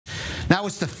Now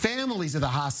it's the families of the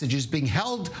hostages being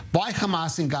held by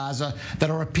Hamas in Gaza that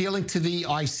are appealing to the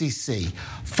ICC,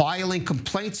 filing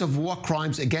complaints of war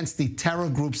crimes against the terror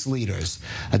group's leaders.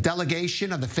 A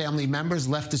delegation of the family members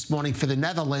left this morning for the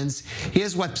Netherlands.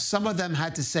 Here's what some of them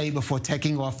had to say before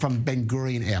taking off from Ben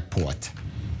Gurion Airport.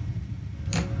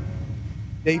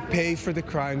 They pay for the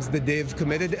crimes that they've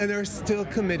committed and are still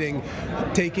committing,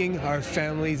 taking our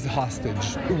families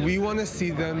hostage. We want to see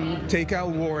them take out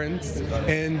warrants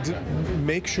and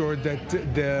make sure that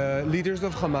the leaders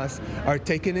of Hamas are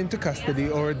taken into custody,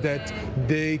 or that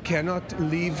they cannot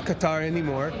leave Qatar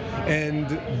anymore, and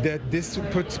that this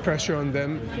puts pressure on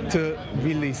them to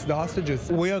release the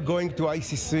hostages. We are going to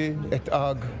ICC at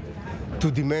Hague to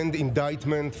demand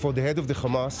indictment for the head of the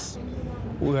Hamas.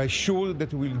 We are sure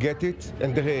that we'll get it,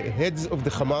 and the heads of the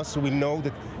Hamas will know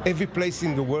that every place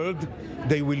in the world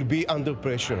they will be under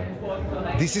pressure.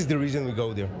 This is the reason we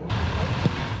go there.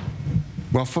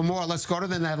 Well, for more, let's go to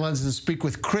the Netherlands and speak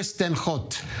with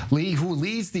Hoedt, who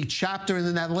leads the chapter in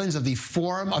the Netherlands of the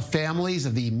Forum of Families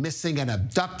of the Missing and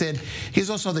Abducted. He's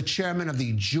also the chairman of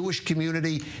the Jewish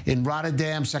community in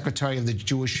Rotterdam, secretary of the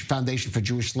Jewish Foundation for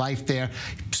Jewish Life there.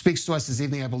 He speaks to us this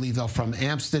evening, I believe, though, from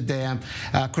Amsterdam.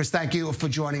 Chris, thank you for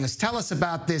joining us. Tell us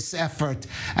about this effort,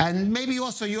 and maybe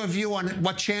also your view on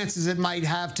what chances it might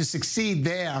have to succeed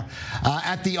there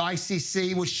at the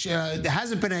ICC, which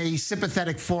hasn't been a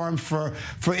sympathetic forum for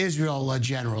Israel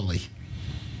generally.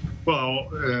 Well,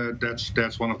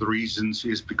 that's one of the reasons,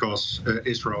 is because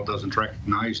Israel doesn't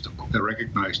recognize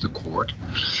the court.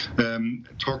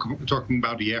 Talking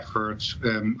about the efforts,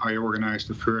 I organized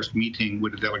the first meeting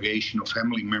with a delegation of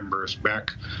family members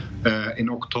back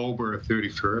in October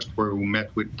 31st, where we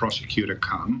met with Prosecutor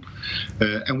Khan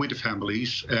and with the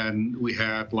families, and we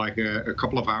had like a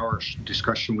couple of hours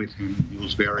discussion with him. He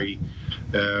was very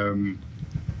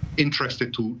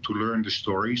interested to learn the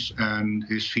stories, and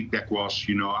his feedback was,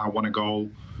 I want to go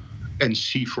and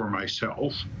see for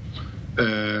myself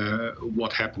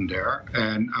what happened there,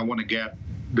 and I want to get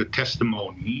the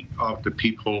testimony of the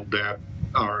people that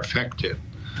are affected,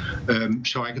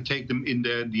 so I can take them in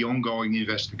the ongoing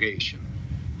investigation.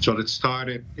 So that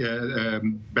started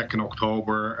back in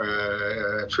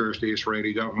October. At first, the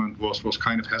Israeli government was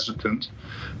kind of hesitant,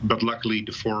 but luckily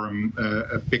the forum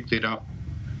picked it up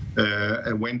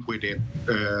and went with it,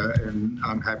 and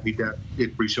I'm happy that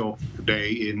it resolved today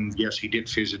in, yes, he did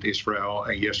visit Israel,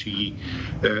 and yes, he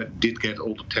did get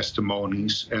all the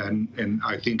testimonies, and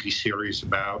I think he's serious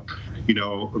about,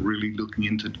 really looking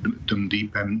into them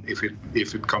deep, and if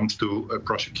it comes to a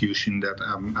prosecution, that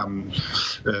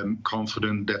I'm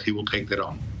confident that he will take that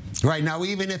on. Right. Now,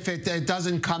 even if it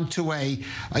doesn't come to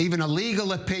even a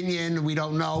legal opinion, we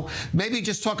don't know, maybe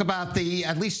just talk about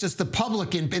at least just the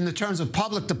public, in the terms of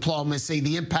public diplomacy,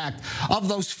 the impact of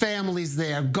those families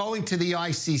there going to the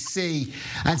ICC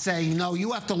and saying, no,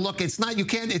 you have to look, it's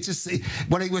just,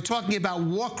 when we're talking about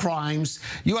war crimes,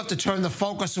 you have to turn the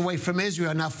focus away from Israel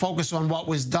and now focus on what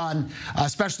was done,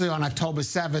 especially on October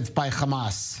 7th by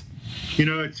Hamas.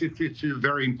 It's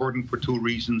very important for two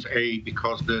reasons. A,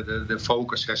 because the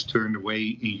focus has turned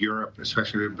away in Europe,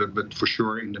 especially, but for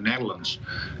sure in the Netherlands,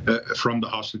 from the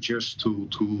hostages to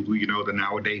the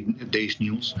nowadays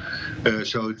news.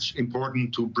 So it's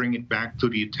important to bring it back to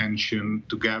the attention,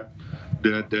 to get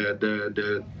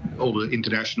all the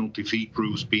international TV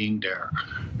crews being there,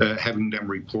 having them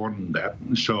report on that.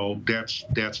 So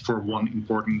that's for one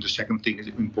important. The second thing is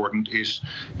important is,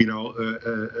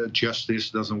 justice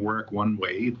doesn't work one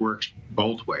way; it works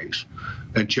both ways,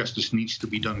 and justice needs to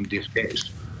be done in this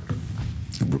case.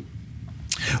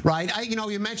 Right.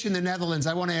 You mentioned the Netherlands.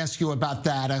 I want to ask you about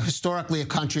that. Historically, a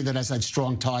country that has had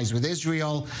strong ties with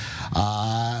Israel,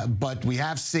 but we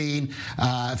have seen,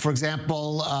 for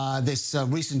example, this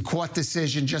recent court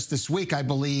decision just this week, I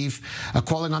believe,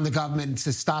 calling on the government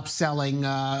to stop selling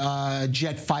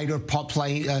jet fighter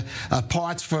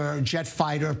parts for jet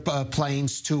fighter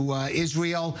planes to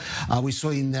Israel. We've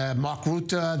seen Mark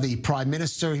Rutte, the prime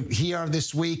minister, here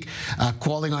this week,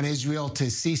 calling on Israel to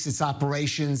cease its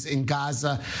operations in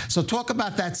Gaza. So talk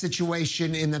about that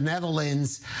situation in the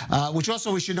Netherlands, which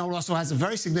also, we should know, also has a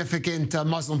very significant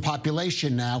Muslim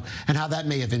population now, and how that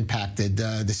may have impacted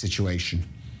the situation.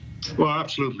 Well,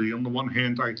 absolutely. On the one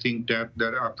hand, I think that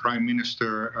our prime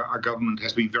minister, our government,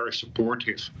 has been very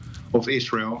supportive of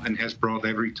Israel and has brought,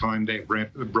 every time they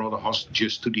brought the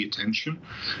hostages to the attention.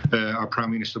 Our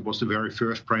prime minister was the very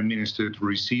first prime minister to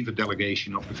receive a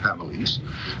delegation of the families.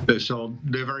 So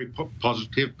they're very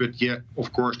positive, but yet,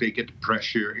 of course, they get the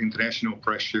pressure, international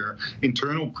pressure,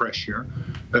 internal pressure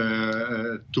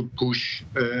to push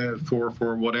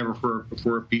for whatever, for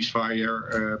a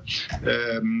ceasefire.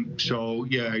 So,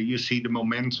 yeah, you see the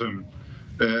momentum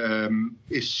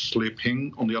is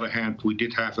slipping. On the other hand, we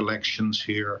did have elections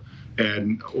here,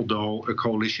 and although a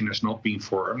coalition has not been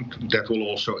formed, that will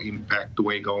also impact the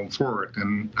way going forward.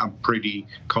 And I'm pretty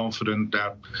confident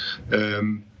that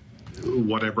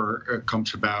whatever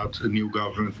comes about, a new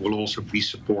government will also be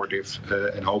supportive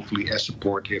and hopefully as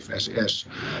supportive as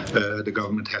the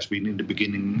government has been in the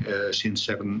beginning since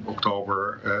 7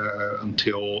 October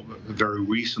until very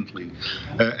recently.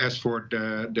 As for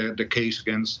the case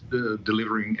against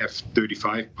delivering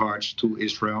F-35 parts to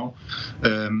Israel,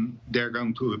 they're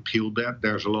going to appeal that.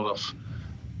 There's a lot of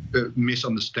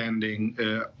misunderstanding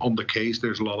on the case.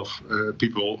 There's a lot of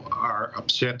people are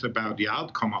upset about the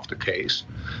outcome of the case,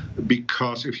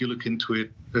 because if you look into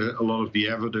it, a lot of the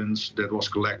evidence that was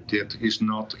collected is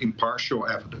not impartial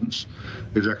evidence.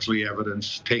 It's actually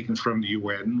evidence taken from the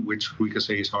UN, which we can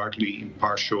say is hardly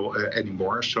impartial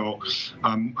anymore. So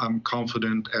I'm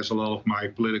confident, as a lot of my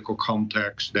political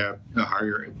contacts, that a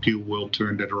higher appeal will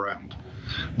turn that around.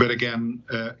 But again,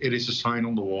 it is a sign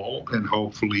on the wall, and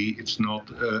hopefully it's not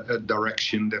a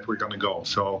direction that we're going to go.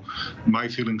 So my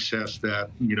feeling says that,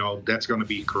 that's going to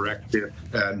be corrected.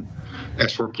 And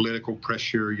as for political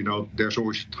pressure, there's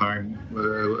always a time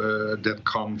that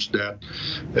comes that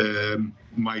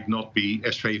might not be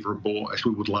as favorable as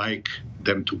we would like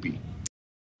them to be.